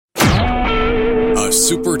a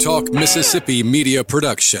Super Talk Mississippi media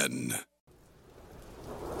production.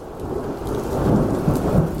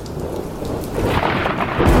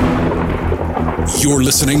 You're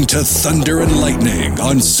listening to Thunder and Lightning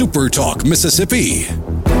on Super Talk Mississippi.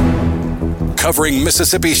 Covering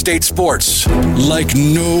Mississippi State sports like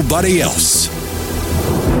nobody else.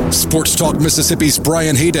 Sports Talk Mississippi's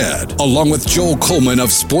Brian Haydad, along with Joel Coleman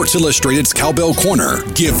of Sports Illustrated's Cowbell Corner,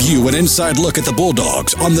 give you an inside look at the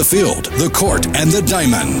Bulldogs on the field, the court, and the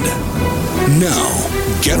diamond.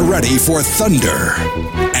 Now, get ready for Thunder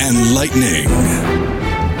and Lightning.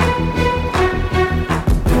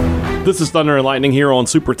 This is Thunder and Lightning here on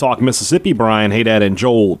Super Talk Mississippi. Brian Haydad and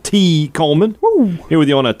Joel T. Coleman. Woo. Here with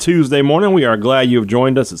you on a Tuesday morning. We are glad you have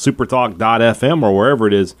joined us at supertalk.fm or wherever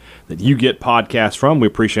it is that you get podcasts from. We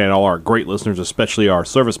appreciate all our great listeners, especially our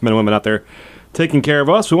servicemen and women out there taking care of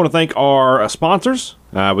us. We want to thank our sponsors.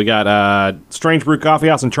 We got Strange Brew Coffee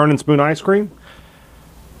House and Churn and Spoon Ice Cream.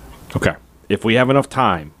 Okay. If we have enough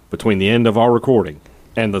time between the end of our recording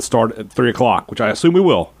and the start at 3 o'clock, which I assume we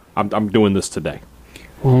will, I'm doing this today.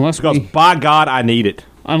 Well, because, by God, I need it.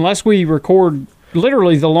 Unless we record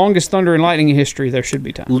literally the longest Thunder and Lightning in history, there should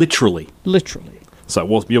be time. Literally.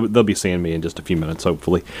 So they'll be seeing me in just a few minutes,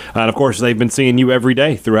 hopefully. And, of course, they've been seeing you every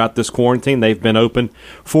day throughout this quarantine. They've been open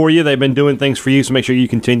for you. They've been doing things for you, so make sure you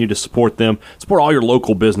continue to support them. Support all your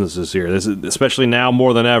local businesses here, especially now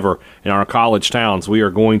more than ever in our college towns. We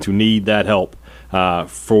are going to need that help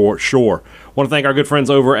for sure. I want to thank our good friends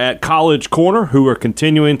over at College Corner who are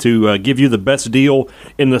continuing to give you the best deal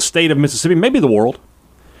in the state of Mississippi, maybe the world,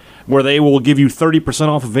 where they will give you 30%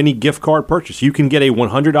 off of any gift card purchase. You can get a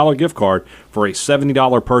 $100 gift card for a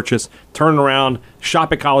 $70 purchase. Turn around,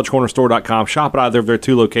 shop at collegecornerstore.com. Shop at either of their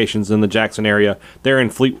two locations in the Jackson area. They're in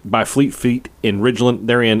Fleet Feet in Ridgeland.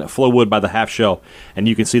 They're in Flowwood by the Half Shell. And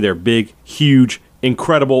you can see their big, huge,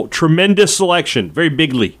 incredible, tremendous selection. Very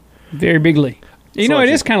bigly. Very bigly. You know, it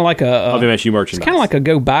is kind of like MSU merchandise. It's kind of like a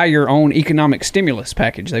go buy your own economic stimulus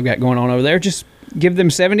package they've got going on over there. Just give them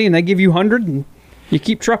 70 and they give you 100 and you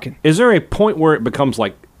keep trucking. Is there a point where it becomes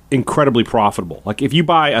like incredibly profitable? Like if you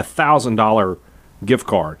buy a $1,000 gift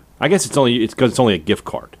card, I guess it's because it's only a gift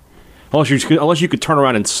card. Unless you could turn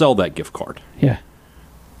around and sell that gift card. Yeah.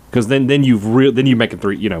 Because then you're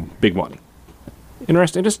making big money.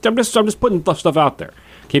 Interesting. I'm just putting stuff out there.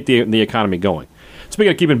 Keep the economy going.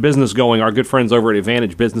 Speaking of keeping business going, our good friends over at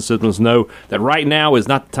Advantage Business Systems know that right now is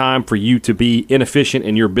not the time for you to be inefficient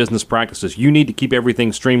in your business practices. You need to keep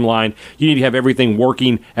everything streamlined. You need to have everything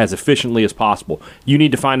working as efficiently as possible. You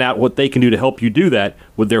need to find out what they can do to help you do that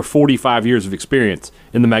with their 45 years of experience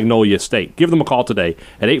in the Magnolia State. Give them a call today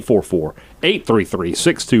at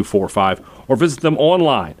 844-833-6245 or visit them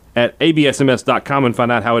online at absms.com and find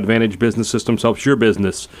out how Advantage Business Systems helps your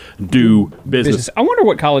business do business. I wonder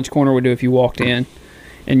what College Corner would do if you walked in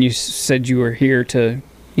and you said you were here to,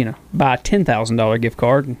 buy a $10,000 gift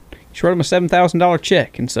card and you wrote them a $7,000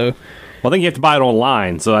 check. And so, well, I think you have to buy it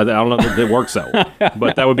online, so I don't know if it works that way.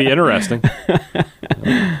 But that would be interesting.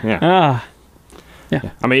 Yeah.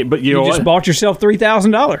 I mean, but you just bought yourself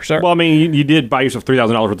 $3,000, sir. Well, I mean, you did buy yourself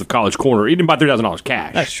 $3,000 worth of College Corner. You didn't buy $3,000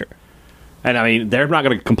 cash. That's true. And, I mean, they're not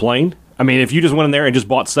going to complain. I mean, if you just went in there and just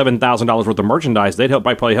bought $7,000 worth of merchandise, they'd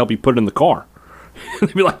probably help you put it in the car.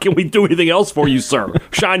 They'd be like, can we do anything else for you, sir?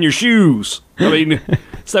 Shine your shoes. I mean,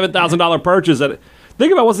 $7,000 purchase.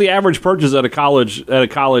 Think about what's the average purchase at a college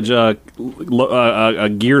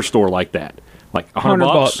gear store like that. Like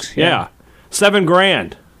 $100? Yeah.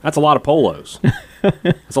 $7,000. That's a lot of polos.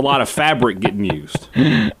 That's a lot of fabric getting used.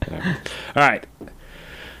 Yeah. All right.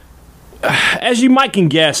 As you might can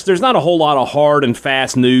guess, there's not a whole lot of hard and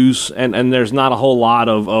fast news, and there's not a whole lot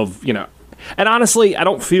of. And honestly, I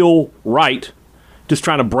don't feel right just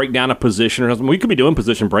trying to break down a position or something. We could be doing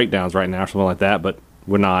position breakdowns right now or something like that, but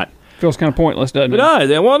we're not. Feels kind of pointless, doesn't it? It does.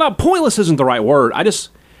 Well, not pointless isn't the right word. I just,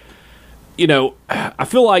 I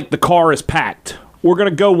feel like the car is packed. We're going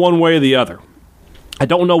to go one way or the other. I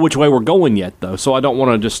don't know which way we're going yet, though, so I don't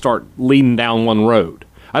want to just start leading down one road.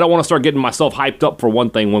 I don't want to start getting myself hyped up for one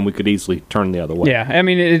thing when we could easily turn the other way. Yeah, I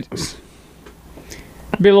mean, it'd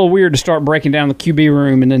be a little weird to start breaking down the QB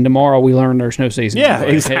room and then tomorrow we learn there's no season. Yeah,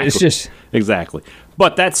 exactly. It's just... Exactly.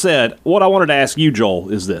 But that said, what I wanted to ask you, Joel,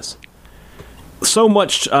 is this. So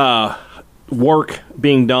much work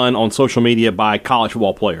being done on social media by college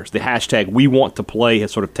football players. The hashtag #WeWantToPlay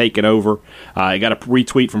has sort of taken over. I got a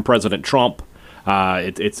retweet from President Trump.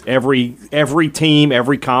 It's every team,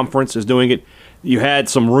 every conference is doing it. You had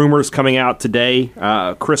some rumors coming out today.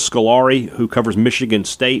 Chris Scolari, who covers Michigan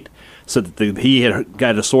State, said that he had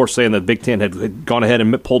got a source saying that the Big Ten had gone ahead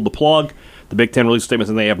and pulled the plug. The Big Ten released a statement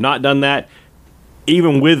saying they have not done that.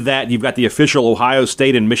 even with that, you've got the official Ohio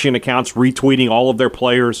State and Michigan accounts retweeting all of their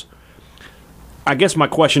players. I guess my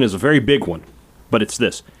question is a very big one, but it's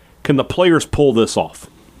this. Can the players pull this off?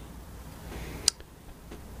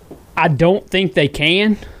 I don't think they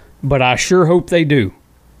can, but I sure hope they do.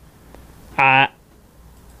 How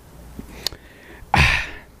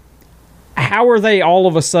are they all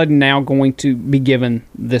of a sudden now going to be given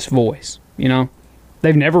this voice? You know,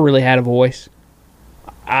 they've never really had a voice.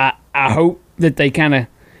 I hope that they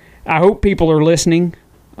I hope people are listening.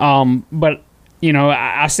 But, you know,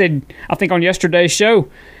 I said, I think on yesterday's show,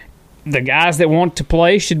 the guys that want to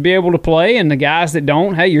play should be able to play, and the guys that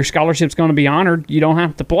don't, hey, your scholarship's going to be honored. You don't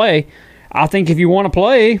have to play. I think if you want to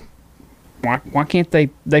play, why can't they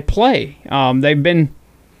play? They've been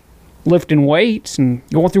lifting weights and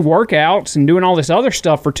going through workouts and doing all this other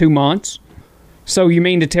stuff for 2 months. So you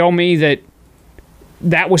mean to tell me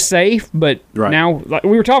that was safe, but now, like,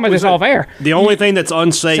 we were talking about this off air. The only thing that's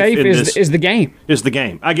unsafe is the game. Is the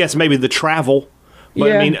game. I guess maybe the travel. But,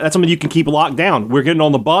 yeah. I mean, that's something you can keep locked down. We're getting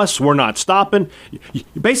on the bus. We're not stopping.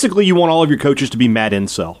 Basically, you want all of your coaches to be mad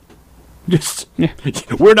incel.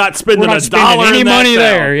 We're not spending a dollar any money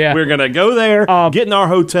there. Yeah. We're going to go there, get in our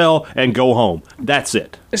hotel, and go home. That's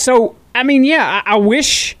it. So, I mean, yeah, I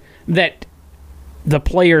wish that the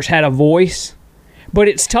players had a voice, but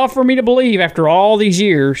it's tough for me to believe after all these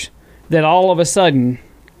years that all of a sudden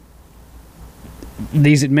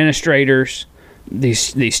these administrators,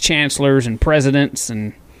 these chancellors and presidents,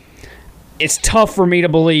 and it's tough for me to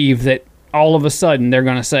believe that all of a sudden they're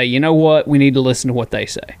going to say, you know what, we need to listen to what they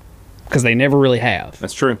say, because they never really have.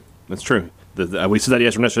 That's true. That's true. We said that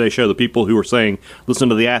yesterday's show. The people who are saying, listen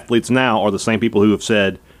to the athletes now, are the same people who have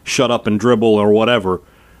said, shut up and dribble or whatever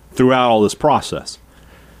throughout all this process.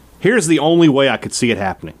 Here's the only way I could see it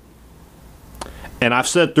happening. And I've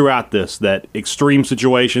said throughout this that extreme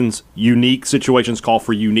situations, unique situations call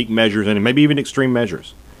for unique measures and maybe even extreme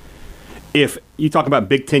measures. If you talk about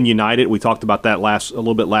Big Ten United, we talked about that a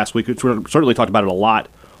little bit last week. We certainly talked about it a lot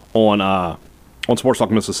on Sports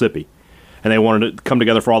Talk Mississippi. And they wanted to come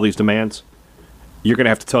together for all these demands. You're going to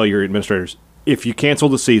have to tell your administrators, if you cancel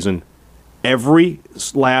the season, every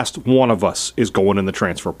last one of us is going in the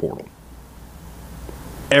transfer portal.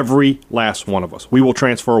 Every last one of us. We will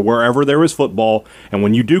transfer wherever there is football, and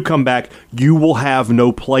when you do come back, you will have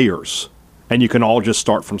no players, and you can all just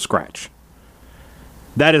start from scratch.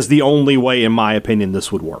 That is the only way, in my opinion,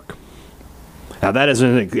 this would work. Now, that is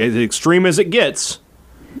as extreme as it gets,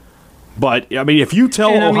 but, I mean, if you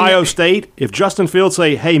tell Ohio State, if Justin Fields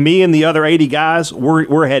say, hey, me and the other 80 guys,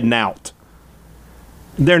 we're heading out,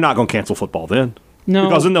 they're not going to cancel football then. No.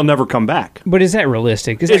 Because then they'll never come back. But is that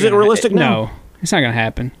realistic? Is it realistic? No. It's not going to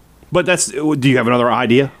happen. But do you have another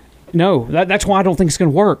idea? No. That's why I don't think it's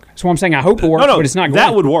going to work. That's why I'm saying I hope it works, but it's not going to.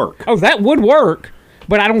 That would work. Oh, that would work,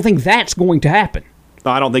 but I don't think that's going to happen.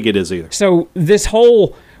 No, I don't think it is either. So this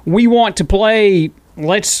whole, we want to play,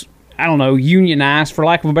 let's, I don't know, unionize, for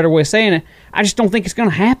lack of a better way of saying it, I just don't think it's going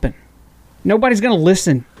to happen. Nobody's going to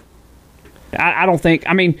listen. I don't think.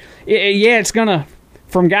 I mean, it's going to,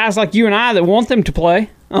 from guys like you and I that want them to play,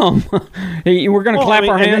 we're going to clap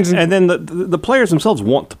our hands. And then the players themselves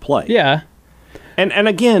want to play. Yeah. And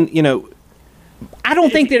again, you know, I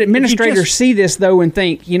don't think that administrators see this, though, and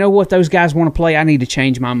think, you know what, those guys want to play, I need to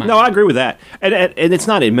change my mind. No, I agree with that. And it's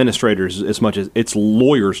not administrators as much as it's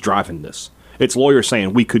lawyers driving this. It's lawyers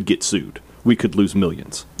saying we could get sued. We could lose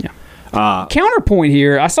millions. Yeah. Counterpoint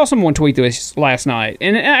here, I saw someone tweet this last night,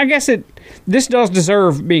 and I guess this does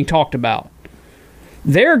deserve being talked about.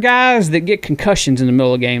 There are guys that get concussions in the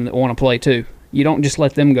middle of the game that want to play too. You don't just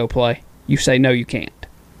let them go play. You say, no, you can't.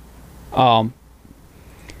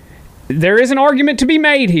 There is an argument to be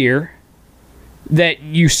made here that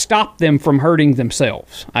you stop them from hurting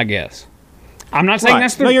themselves, I guess. I'm not saying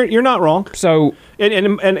that's the... No, you're not wrong. So...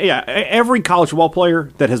 And yeah, every college football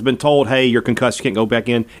player that has been told, hey, you're concussed, you can't go back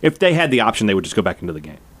in, if they had the option, they would just go back into the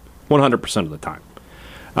game. 100% of the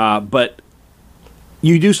time. But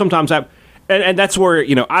you do sometimes have... And that's where,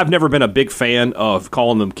 you know, I've never been a big fan of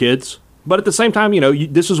calling them kids. But at the same time, you know,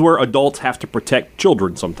 this is where adults have to protect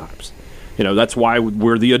children sometimes. You know, that's why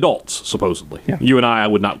we're the adults, supposedly. Yeah. You and I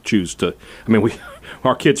would not choose to. I mean,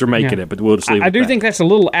 our kids are making it, but we'll just leave it I do think that's a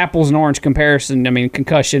little apples and orange comparison. I mean,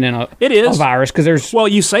 concussion and a virus, because there's... Well,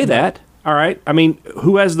 you say that, all right. I mean,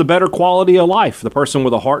 who has the better quality of life? The person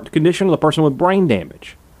with a heart condition or the person with brain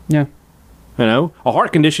damage? Yeah. You know, a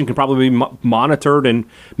heart condition can probably be monitored and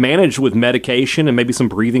managed with medication and maybe some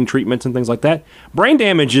breathing treatments and things like that. Brain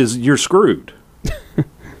damage is you're screwed.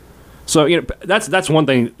 So, you know, that's one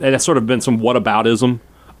thing, and that's sort of been some whataboutism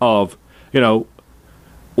of, you know,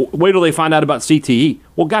 Wait till they find out about CTE.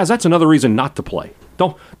 Well, guys, that's another reason not to play.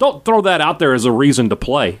 Don't throw that out there as a reason to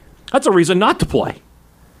play. That's a reason not to play.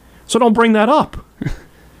 So don't bring that up.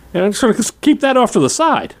 And sort of keep that off to the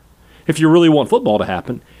side if you really want football to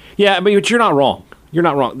happen. Yeah, but you're not wrong. You're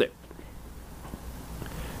not wrong.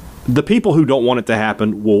 The people who don't want it to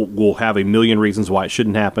happen will have a million reasons why it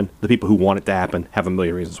shouldn't happen. The people who want it to happen have a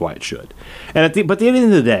million reasons why it should. But at the end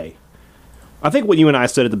of the day, I think what you and I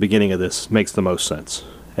said at the beginning of this makes the most sense.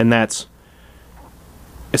 And that's,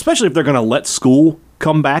 especially if they're going to let school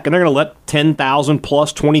come back and they're going to let 10,000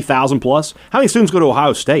 plus, 20,000 plus. How many students go to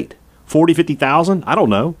Ohio State? 40, 50,000? I don't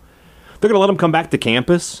know. They're going to let them come back to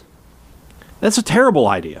campus? That's a terrible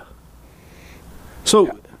idea. So,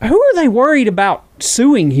 who are they worried about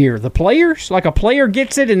suing here? The players? Like a player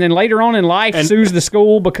gets it and then later on in life sues the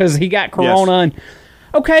school because he got corona. Yes. And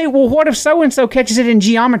okay, well, what if so-and-so catches it in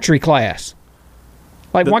geometry class?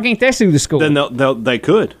 Like, why can't they sue the school? Then they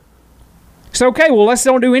could. So, okay, well, let's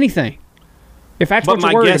don't do anything. If that's what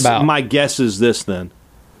you're worried about. My guess is this, then,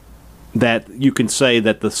 that you can say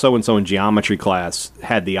that the so-and-so in geometry class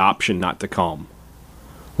had the option not to come.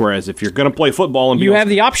 Whereas if you're going to play football and you have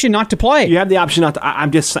the option not to play. You have the option not to.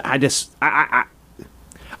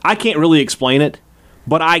 I can't really explain it,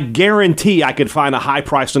 but I guarantee I could find a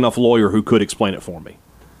high-priced enough lawyer who could explain it for me.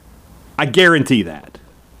 I guarantee that.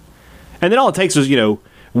 And then all it takes is,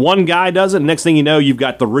 one guy does it, and next thing you know, you've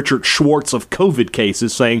got the Richard Schwartz of COVID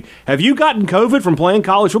cases saying, have you gotten COVID from playing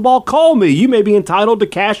college football? Call me. You may be entitled to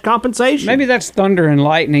cash compensation. Maybe that's Thunder and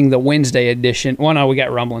Lightning, the Wednesday edition. Well, no, we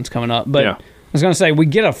got rumblings coming up, but... Yeah. I was going to say, we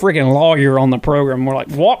get a freaking lawyer on the program. We're like,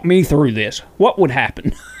 walk me through this. What would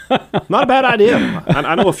happen? Not a bad idea.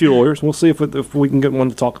 I know a few lawyers. We'll see if we can get one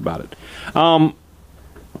to talk about it.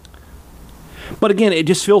 But again, it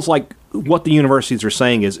just feels like what the universities are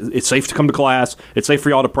saying is it's safe to come to class. It's safe for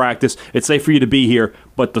y'all to practice. It's safe for you to be here.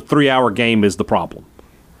 But the 3-hour game is the problem.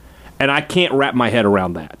 And I can't wrap my head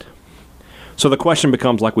around that. So the question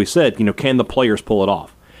becomes, like we said, can the players pull it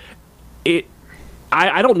off?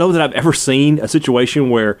 I don't know that I've ever seen a situation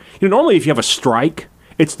where, normally if you have a strike,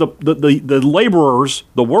 it's the laborers,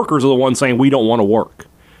 the workers are the ones saying we don't want to work.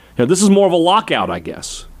 This is more of a lockout, I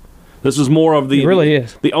guess. This is more of the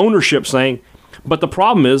the ownership saying, but the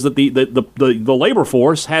problem is that the labor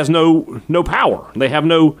force has no power. They have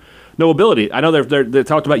no ability. I know they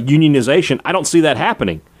talked about unionization. I don't see that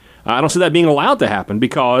happening. I don't see that being allowed to happen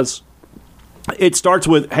because it starts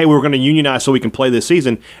with, hey, we're going to unionize so we can play this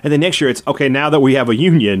season. And then next year it's, okay, now that we have a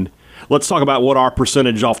union, let's talk about what our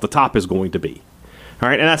percentage off the top is going to be. All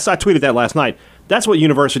right, and I tweeted that last night. That's what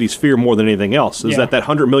universities fear more than anything else, is that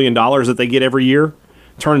 $100 million that they get every year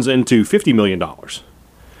turns into $50 million.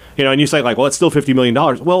 And you say, like, well, it's still $50 million.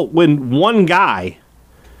 Well, when one guy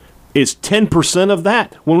is 10% of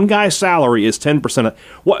that, one guy's salary is 10% of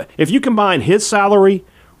what? If you combine his salary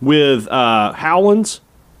with Howland's,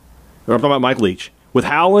 I'm talking about Mike Leach, with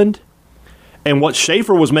Howland and what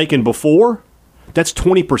Schaefer was making before, that's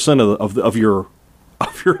 20% of your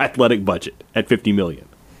athletic budget at $50 million.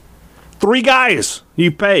 3 guys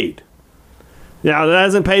you paid. Now, that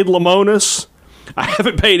hasn't paid Lamonis. I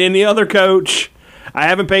haven't paid any other coach. I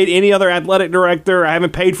haven't paid any other athletic director. I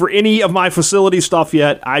haven't paid for any of my facility stuff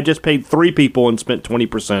yet. I just paid 3 people and spent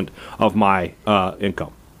 20% of my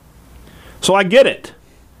income. So I get it.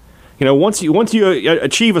 Once you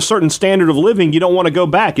achieve a certain standard of living, you don't want to go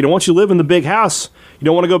back. Once you live in the big house, you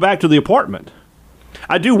don't want to go back to the apartment.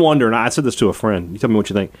 I do wonder, and I said this to a friend. You tell me what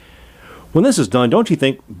you think. When this is done, don't you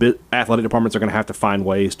think athletic departments are going to have to find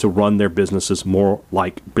ways to run their businesses more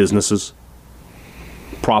like businesses?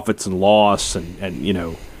 Profits and loss and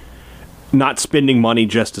not spending money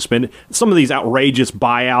just to spend it. Some of these outrageous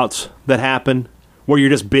buyouts that happen where you're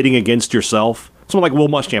just bidding against yourself. Someone like Will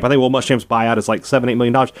Muschamp. I think Will Muschamp's buyout is like $7-8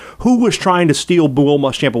 million. Who was trying to steal Will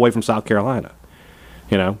Muschamp away from South Carolina?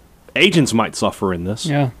 Agents might suffer in this.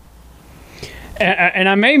 Yeah. And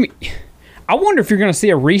I wonder if you're going to see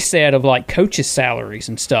a reset of like coaches' salaries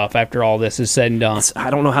and stuff after all this is said and done. I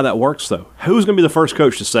don't know how that works though. Who's going to be the first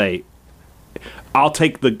coach to say, I'll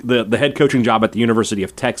take the head coaching job at the University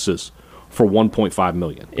of Texas for $1.5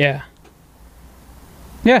 million? Yeah.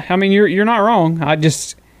 Yeah, I mean you're not wrong. I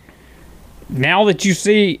just, now that you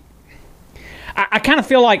see, I kind of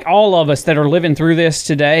feel like all of us that are living through this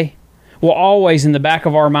today will always in the back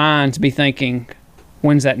of our minds be thinking,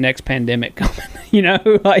 when's that next pandemic coming?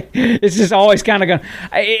 Like it's just always kind of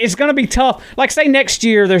it's going to be tough. Like say next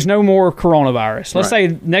year there's no more coronavirus. Let's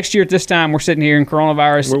say next year at this time we're sitting here and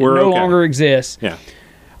coronavirus no longer exists. Yeah.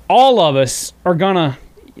 All of us are going to,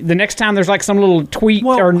 the next time there's like some little tweet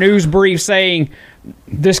or news brief saying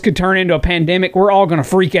this could turn into a pandemic, we're all going to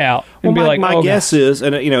freak out and be like, my guess is,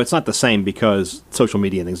 and it's not the same because social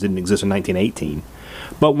media and things didn't exist in 1918,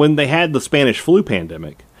 but when they had the Spanish flu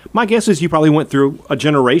pandemic, my guess is you probably went through a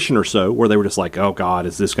generation or so where they were just like, oh, God,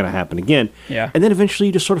 is this going to happen again? Yeah. And then eventually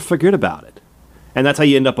you just sort of forget about it. And that's how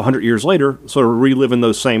you end up 100 years later sort of reliving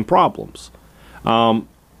those same problems. So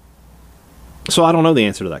I don't know the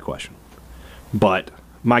answer to that question. But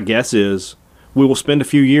my guess is we will spend a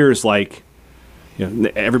few years like,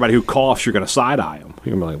 everybody who coughs, you're going to side-eye them.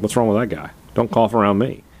 You're going to be like, what's wrong with that guy? Don't cough around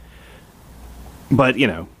me. But,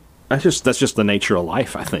 that's just the nature of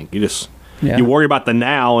life, I think. You worry about the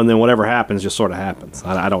now, and then whatever happens just sort of happens.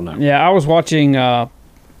 I don't know. Yeah, I was watching, I'll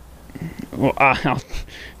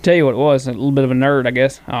tell you what it was, a little bit of a nerd, I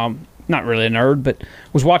guess. Not really a nerd, but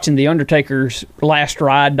was watching The Undertaker's Last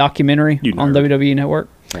Ride documentary on WWE Network.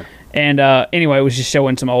 Yeah. And anyway, it was just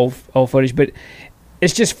showing some old footage, but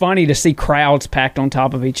it's just funny to see crowds packed on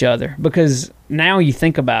top of each other because now you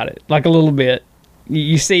think about it, like a little bit.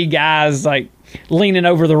 You see guys like leaning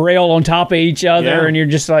over the rail on top of each other, and you're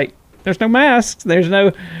just like, there's no masks. There's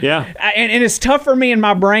no... Yeah. And it's tough for me in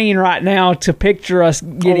my brain right now to picture us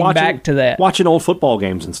getting back to that. Watching old football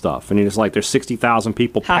games and stuff. And you're just like, there's 60,000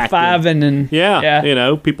 people packed high-fiving and...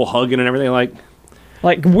 Yeah. People hugging and everything.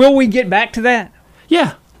 Like, will we get back to that?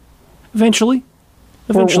 Yeah. Eventually.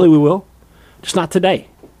 Eventually we will. Just not today.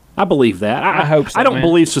 I believe that. I hope so, I don't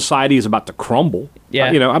believe society is about to crumble.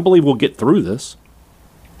 Yeah. I believe we'll get through this.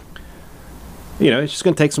 It's just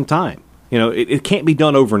going to take some time. It can't be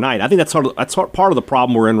done overnight. I think that's part of the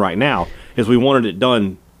problem we're in right now is we wanted it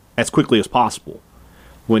done as quickly as possible.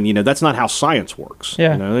 When that's not how science works.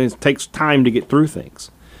 Yeah. It takes time to get through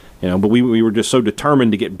things. But we were just so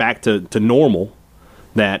determined to get back to normal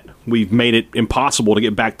that we've made it impossible to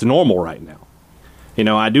get back to normal right now.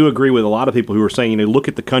 I do agree with a lot of people who are saying, look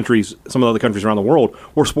at the countries, some of the other countries around the world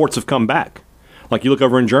where sports have come back. Like you look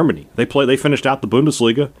over in Germany, they finished out the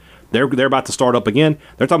Bundesliga. They're about to start up again.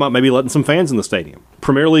 They're talking about maybe letting some fans in the stadium.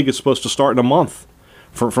 Premier League is supposed to start in a month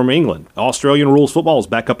from England. Australian rules football is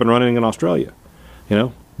back up and running in Australia.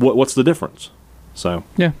 What's the difference? So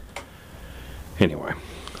yeah. Anyway,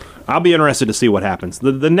 I'll be interested to see what happens.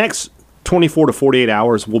 The next 24 to 48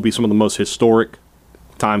 hours will be some of the most historic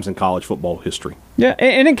times in college football history. Yeah,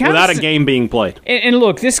 and it without a game being played. And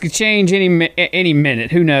look, this could change any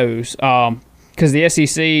minute. Who knows? Because the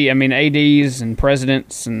SEC, ADs and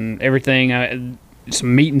presidents and everything,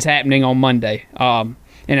 some meetings happening on Monday. And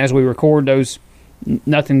as we record those,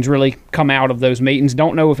 nothing's really come out of those meetings.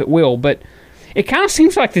 Don't know if it will, but it kind of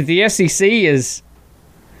seems like that the SEC is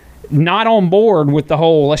not on board with the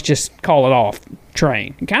whole let's just call it off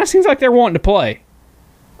train. It kind of seems like they're wanting to play.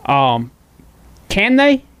 Can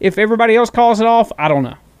they? If everybody else calls it off, I don't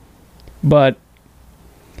know. But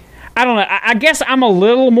I don't know. I guess I'm a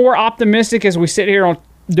little more optimistic as we sit here on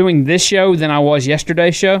doing this show than I was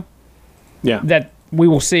yesterday's show. Yeah. That we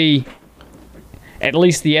will see at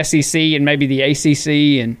least the SEC and maybe the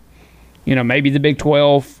ACC and, maybe the Big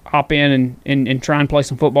 12 hop in and try and play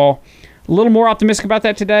some football. A little more optimistic about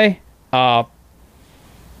that today. But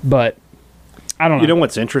I don't know. You know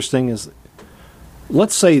what's interesting is,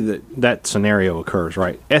 let's say that scenario occurs,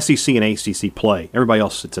 right? SEC and ACC play. Everybody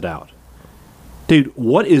else sits it out. Dude,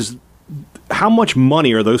 how much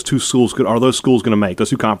money are those two schools going to make? Those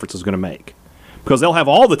two conferences going to make? Because they'll have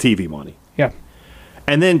all the TV money. Yeah.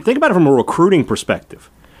 And then think about it from a recruiting perspective.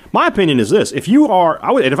 My opinion is this: if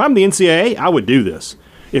I'm the NCAA, I would do this.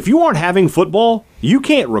 If you aren't having football, you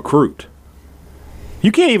can't recruit.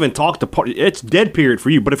 You can't even talk to. It's dead period for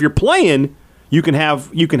you. But if you're playing, you can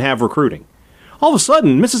have recruiting. All of a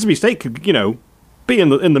sudden, Mississippi State could be in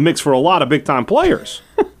the mix for a lot of big time players.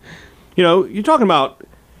 You're talking about.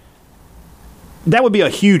 That would be a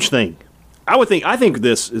huge thing. I think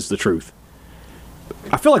this is the truth.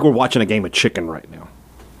 I feel like we're watching a game of chicken right now.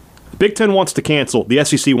 The Big Ten wants to cancel. The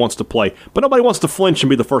SEC wants to play. But nobody wants to flinch and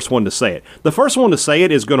be the first one to say it. The first one to say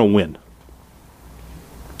it is going to win.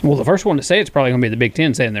 Well, the first one to say it's probably going to be the Big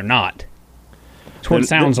Ten saying they're not. That's what it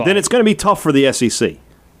sounds like. Then it's going to be tough for the SEC.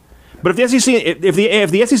 But if the SEC,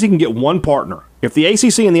 if the SEC can get one partner, if the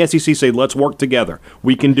ACC and the SEC say, let's work together,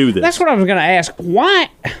 we can do this. That's what I was going to ask. Why?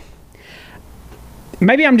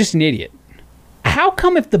 Maybe I'm just an idiot. How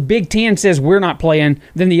come if the Big Ten says we're not playing,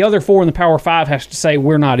 then the other four in the Power Five has to say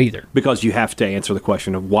we're not either? Because you have to answer the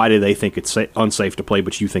question of why do they think it's unsafe to play,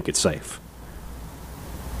 but you think it's safe?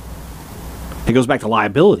 It goes back to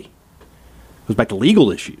liability. It goes back to legal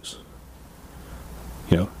issues.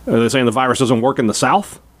 Are they saying the virus doesn't work in the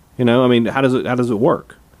South? How does it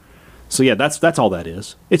work? So yeah, that's all that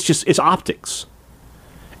is. It's optics.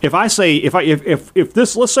 If let's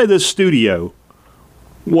say this studio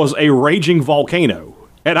was a raging volcano.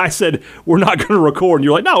 And I said, we're not going to record. And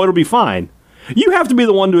you're like, no, it'll be fine. You have to be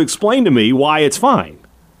the one to explain to me why it's fine.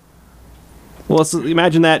 Well, let's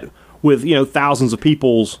imagine that with, thousands of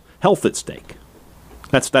people's health at stake.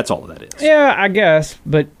 That's all that is. Yeah, I guess.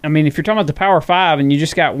 But, I mean, if you're talking about the Power 5 and you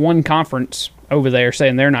just got one conference over there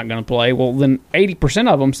saying they're not going to play, well, then 80%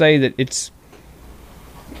 of them say that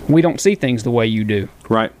we don't see things the way you do.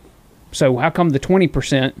 Right. So how come the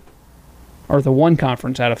 20% or the one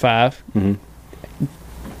conference out of 5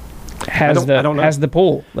 has the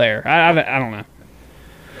pull there? I don't know.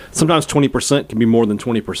 Sometimes 20% can be more than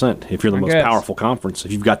 20% if you're the most powerful conference,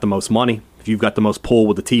 if you've got the most money, if you've got the most pull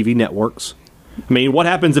with the TV networks. I mean, what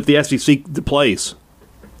happens if the SEC plays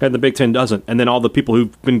and the Big Ten doesn't, and then all the people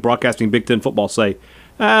who've been broadcasting Big Ten football say,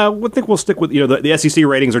 we think we'll stick with, the SEC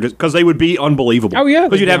ratings are just, because they would be unbelievable. Oh, yeah.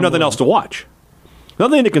 Because you'd have nothing else to watch.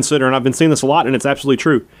 Another thing to consider, and I've been seeing this a lot, and it's absolutely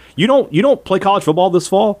true, you don't play college football this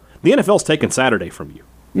fall, the NFL's taking Saturday from you.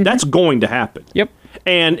 Mm-hmm. That's going to happen. Yep.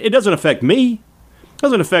 And it doesn't affect me. It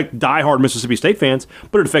doesn't affect diehard Mississippi State fans,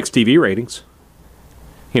 but it affects TV ratings.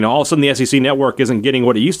 All of a sudden the SEC network isn't getting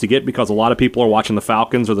what it used to get because a lot of people are watching the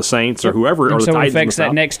Falcons or the Saints or whoever. And or so the it affects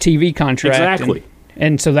that next TV contract. Exactly.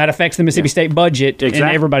 And so that affects the Mississippi State budget and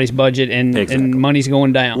everybody's budget, and money's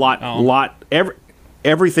going down.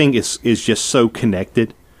 Everything is just so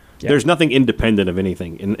connected. Yep. There's nothing independent of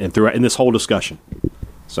anything in this whole discussion.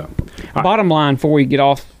 So, bottom line, before we get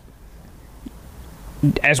off,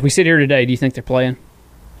 as we sit here today, do you think they're playing?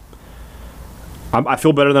 I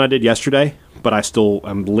feel better than I did yesterday, but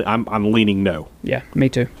I'm leaning no. Yeah, me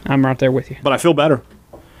too. I'm right there with you. But I feel better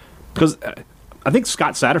because I think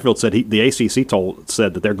Scott Satterfield said the ACC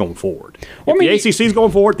said that they're going forward. Well, the ACC's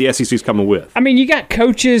going forward, the SEC's coming with. I mean, you got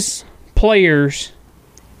coaches, players,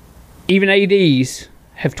 even ADs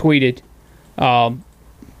have tweeted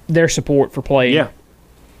their support for playing. Yeah.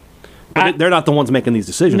 But they're not the ones making these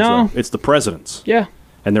decisions, no. though. It's the presidents. Yeah.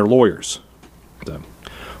 And their lawyers. So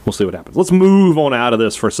we'll see what happens. Let's move on out of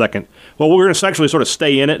this for a second. Well, we're going to actually sort of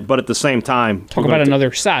stay in it, but at the same time, talk about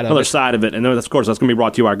another side of it. And then, of course, that's going to be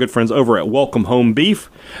brought to you by our good friends over at Welcome Home Beef.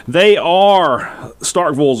 They are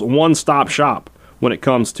Starkville's one-stop shop when it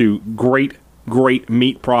comes to great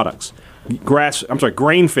meat products.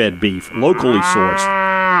 Grain-fed beef, locally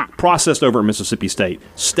sourced, processed over at Mississippi State.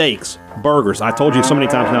 Steaks, burgers. I told you so many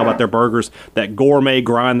times now about their burgers, that gourmet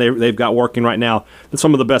grind they've got working right now. That's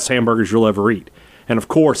some of the best hamburgers you'll ever eat. And, of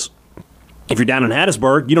course, if you're down in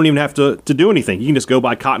Hattiesburg, you don't even have to do anything. You can just go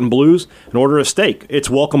by Cotton Blues and order a steak. It's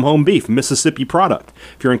Welcome Home Beef, Mississippi product.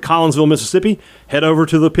 If you're in Collinsville, Mississippi, head over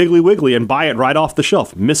to the Piggly Wiggly and buy it right off the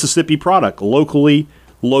shelf. Mississippi product, locally.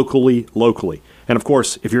 And, of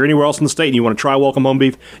course, if you're anywhere else in the state and you want to try Welcome Home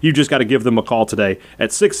Beef, you just got to give them a call today at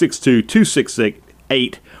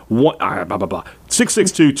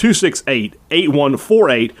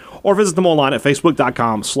 662-268-8148 or visit them online at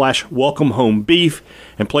facebook.com/welcomehomebeef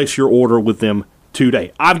and place your order with them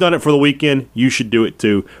today. I've done it for the weekend. You should do it,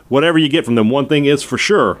 too. Whatever you get from them, one thing is for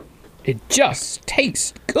sure. It just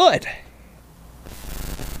tastes good.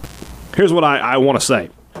 Here's what I want to say.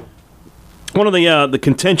 One of the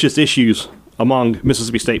contentious issues among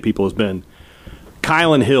Mississippi State people has been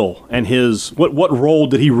Kylan Hill and his what role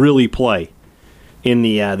did he really play in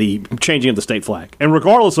the changing of the state flag? And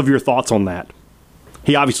regardless of your thoughts on that,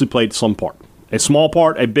 he obviously played some part. A small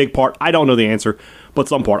part, a big part. I don't know the answer, but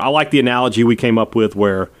some part. I like the analogy we came up with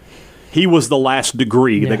where he was the last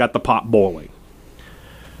degree that got the pot boiling.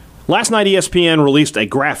 Last night, ESPN released a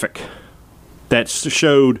graphic that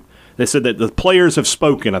showed, they said that the players have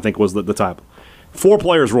spoken, I think was the title. 4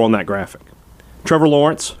 players were on that graphic. Trevor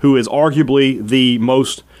Lawrence, who is arguably the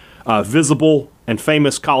most visible and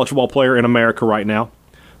famous college football player in America right now,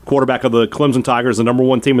 quarterback of the Clemson Tigers, the number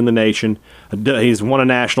 1 team in the nation. He's won a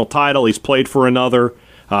national title. He's played for another.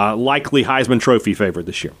 Likely Heisman Trophy favorite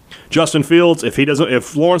this year. Justin Fields,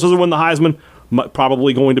 if Lawrence doesn't win the Heisman,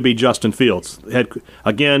 probably going to be Justin Fields. A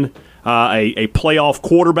playoff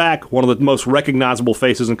quarterback, one of the most recognizable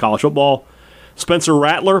faces in college football. Spencer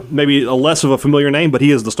Rattler, maybe a less of a familiar name, but he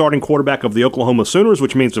is the starting quarterback of the Oklahoma Sooners,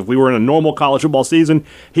 which means if we were in a normal college football season,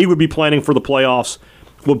 he would be planning for the playoffs,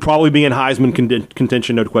 would probably be in Heisman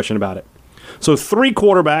contention, no question about it. So 3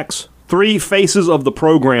 quarterbacks, 3 faces of the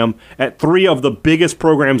program at 3 of the biggest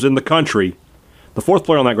programs in the country. The 4th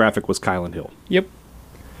player on that graphic was Kylan Hill. Yep.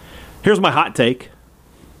 Here's my hot take.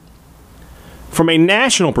 From a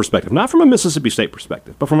national perspective, not from a Mississippi State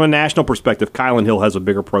perspective, but from a national perspective, Kylan Hill has a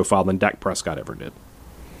bigger profile than Dak Prescott ever did.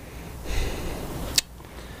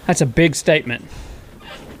 That's a big statement.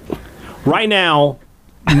 Right now,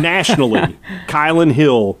 nationally, Kylan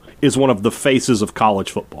Hill is one of the faces of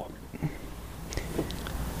college football.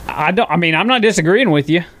 I'm not disagreeing with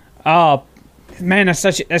you. Man,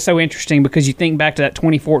 that's so interesting because you think back to that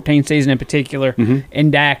 2014 season in particular,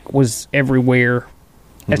 and Dak was everywhere.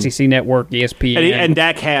 SEC Network, ESPN, and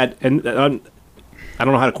Dak had, and I don't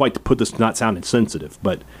know how to quite put this, not sound insensitive,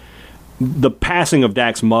 but the passing of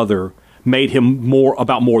Dak's mother made him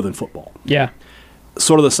more than football. Yeah,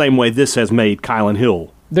 sort of the same way this has made Kylan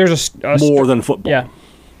Hill. There's more than football.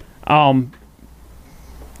 Yeah.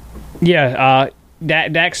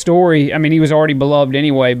 Dak's story, I mean, he was already beloved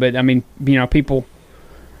anyway, but, I mean, people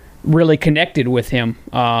really connected with him,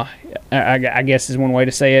 I guess is one way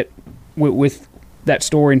to say it, with that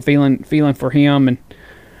story and feeling for him.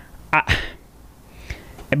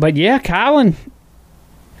 But, yeah, Kylan,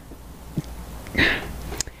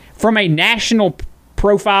 from a national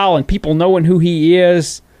profile and people knowing who he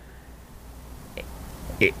is,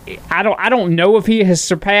 I don't know if he has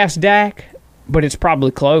surpassed Dak, but it's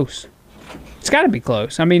probably close. It's got to be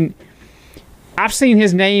close. I mean, I've seen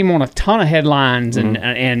his name on a ton of headlines,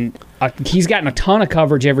 and he's gotten a ton of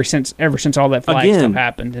coverage ever since all that flag stuff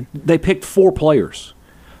happened. And they picked 4 players,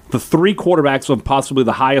 the 3 quarterbacks of possibly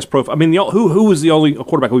the highest profile. I mean, who was the only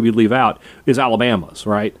quarterback we would leave out is Alabama's,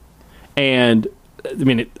 right? And I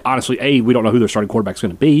mean, honestly, we don't know who their starting quarterback's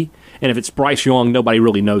going to be, and if it's Bryce Young, nobody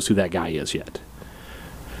really knows who that guy is yet.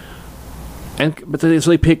 So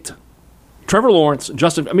they picked Trevor Lawrence,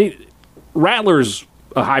 Justin. I mean, Rattler's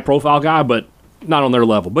a high-profile guy, but not on their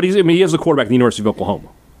level. But he is the quarterback at the University of Oklahoma.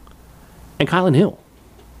 And Kylan Hill,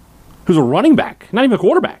 who's a running back, not even a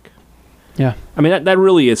quarterback. Yeah. I mean, that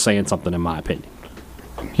really is saying something, in my opinion.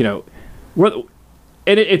 And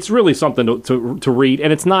it's really something to read.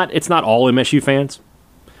 And it's not all MSU fans,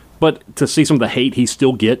 but to see some of the hate he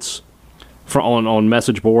still gets on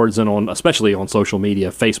message boards and especially on social media,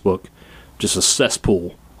 Facebook, just a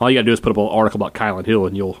cesspool. All you got to do is put up an article about Kylan Hill,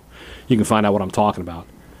 and you can find out what I'm talking about.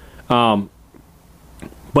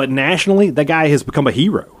 But nationally, that guy has become a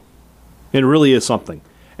hero. It really is something.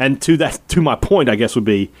 And to my point, I guess, would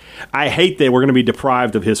be, I hate that we're going to be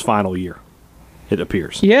deprived of his final year, it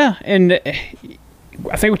appears. Yeah, and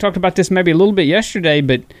I think we talked about this maybe a little bit yesterday,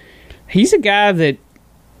 but he's a guy that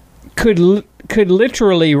could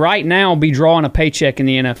literally right now be drawing a paycheck in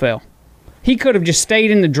the NFL. He could have just stayed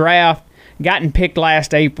in the draft, gotten picked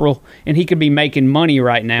last April, and he could be making money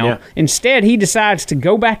right now. Yeah. Instead, he decides to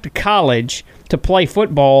go back to college to play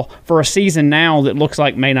football for a season now that looks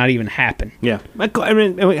like may not even happen. Yeah. I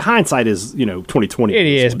mean hindsight is, 2020. It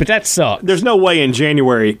is, but that sucks. There's no way in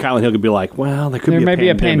January Kylan Hill could be like, well, there may be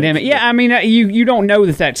a pandemic. Yeah, I mean, you don't know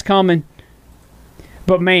that that's coming.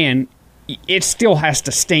 But, man, it still has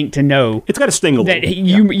to stink to know. It's got to sting a little. That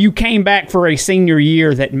you came back for a senior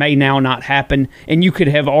year that may now not happen, and you could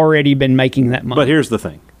have already been making that money. But here's the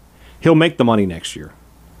thing. He'll make the money next year.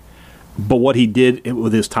 But what he did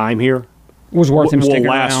with his time here was worth him sticking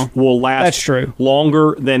around. Will last That's true.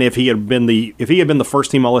 Longer than if he had been the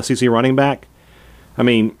first team All-SEC running back. I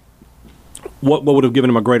mean, what would have given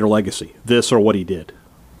him a greater legacy, this or what he did?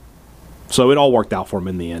 So it all worked out for him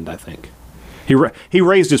in the end, I think. He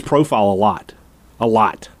raised his profile a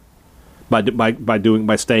lot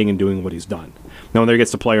by staying and doing what he's done. Now, whether he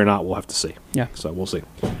gets to play or not, we'll have to see. Yeah. So we'll see.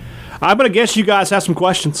 I'm going to guess you guys have some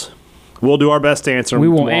questions. We'll do our best to answer them. We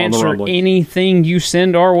will answer anything you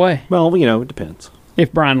send our way. Well, it depends.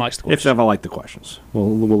 If Brian likes the questions. If I like the questions.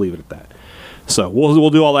 We'll leave it at that. So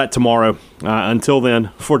we'll do all that tomorrow. Until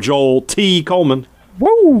then, for Joel T. Coleman,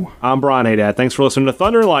 woo! I'm Brian Haydad. Thanks for listening to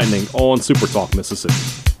Thunder and Lightning on Super Talk Mississippi.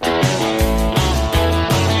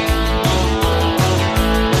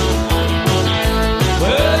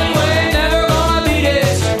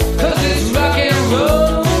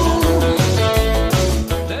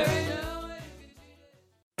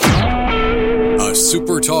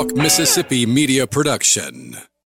 Super Talk Mississippi Media Production.